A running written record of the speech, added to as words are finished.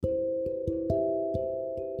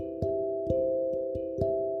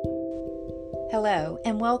Hello,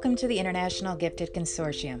 and welcome to the International Gifted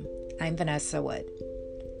Consortium. I'm Vanessa Wood.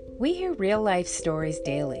 We hear real-life stories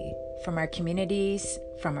daily from our communities,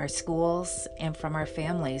 from our schools, and from our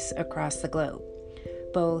families across the globe,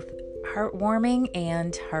 both heartwarming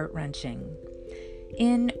and heart-wrenching.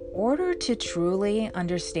 In order to truly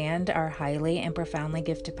understand our highly and profoundly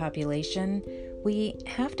gifted population, we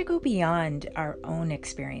have to go beyond our own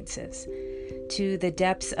experiences to the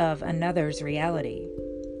depths of another's reality.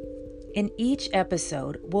 In each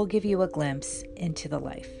episode, we'll give you a glimpse into the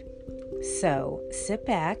life. So sit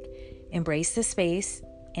back, embrace the space,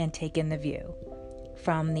 and take in the view.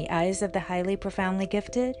 From the eyes of the highly profoundly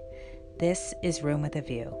gifted, this is Room with a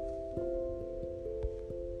View.